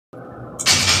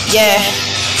Yeah,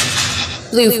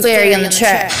 Blue Fairy on the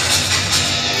track.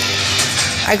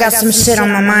 I got some shit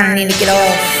on my mind I need to get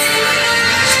off.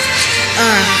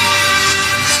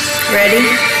 Ready?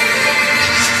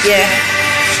 Yeah.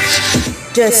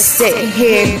 Just sitting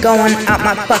here going out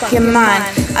my fucking mind.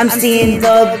 I'm seeing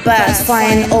the bats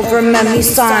flying over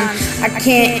Memi-san. I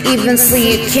can't even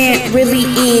sleep, can't really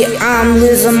eat. I'm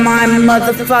losing my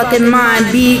motherfucking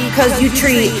mind because you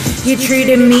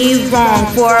treated me wrong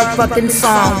for a fucking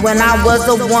song. When I was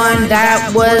the one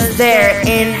that was there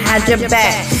and had your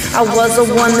back, I was the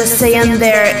one to stay in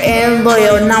there and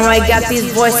loyal. Now I got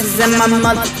these voices in my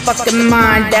motherfucking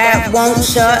mind that won't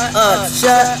shut up,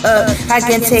 shut up. I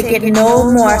can't take it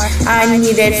no more. I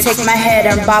need to take my head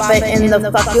and bop it in the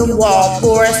fucking wall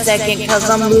for a second, cause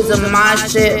I'm losing my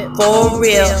shit for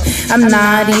real. I'm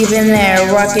not even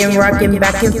there, rocking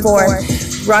back and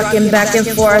forth, rocking back and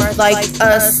forth like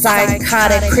a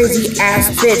psychotic crazy ass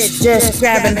bitch, just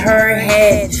grabbing her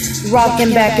head,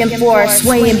 rocking back and forth,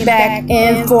 swaying back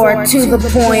and forth to the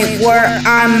point where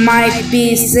I might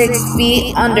be 6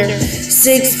 feet under.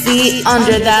 6 feet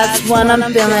under, that's what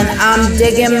I'm feeling. I'm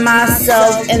digging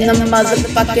myself in the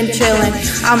motherfucking chilling.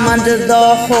 I'm under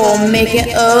the hole, make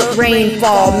it a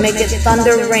rainfall, make it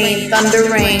thunder rain,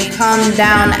 come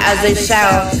down as a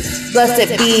shower.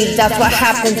 Blessed be, that's what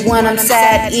happens when I'm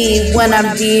sad, when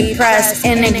I'm depressed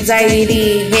and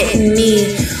anxiety hitting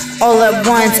me all at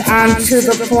once. I'm to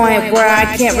the point where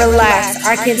I can't relax.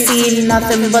 I can see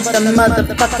nothing but the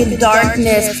motherfucking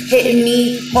darkness hitting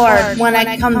me hard. When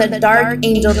I come, the dark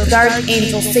angel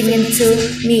singing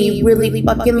to me really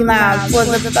fucking loud for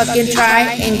the fucking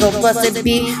triangle. Blessed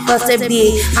be,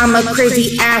 I'm a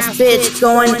crazy ass bitch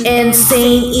going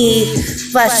insane.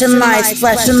 Flashing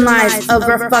lights of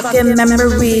our fucking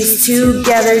memories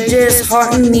together, just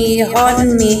haunting me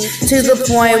to the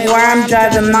point where I'm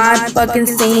driving my fucking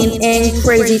sane and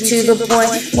crazy, to the point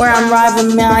where I'm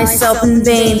robbing myself in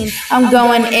vain. I'm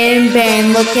going in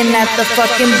vain, looking at the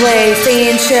fucking blade,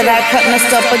 saying should I cut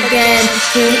myself again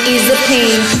to ease the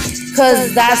pain?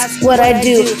 Cause that's what I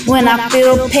do when I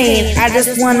feel pain. I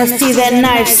just wanna see that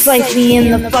knife slice me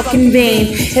in the fucking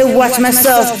vein and watch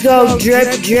myself go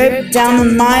drip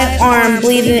down my arm,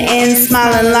 bleeding and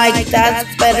smiling like that's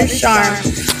better charm.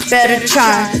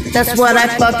 That's what I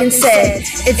fucking said.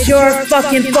 It's your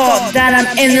fucking fault that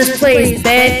I'm in this place,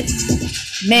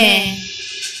 bitch. Man.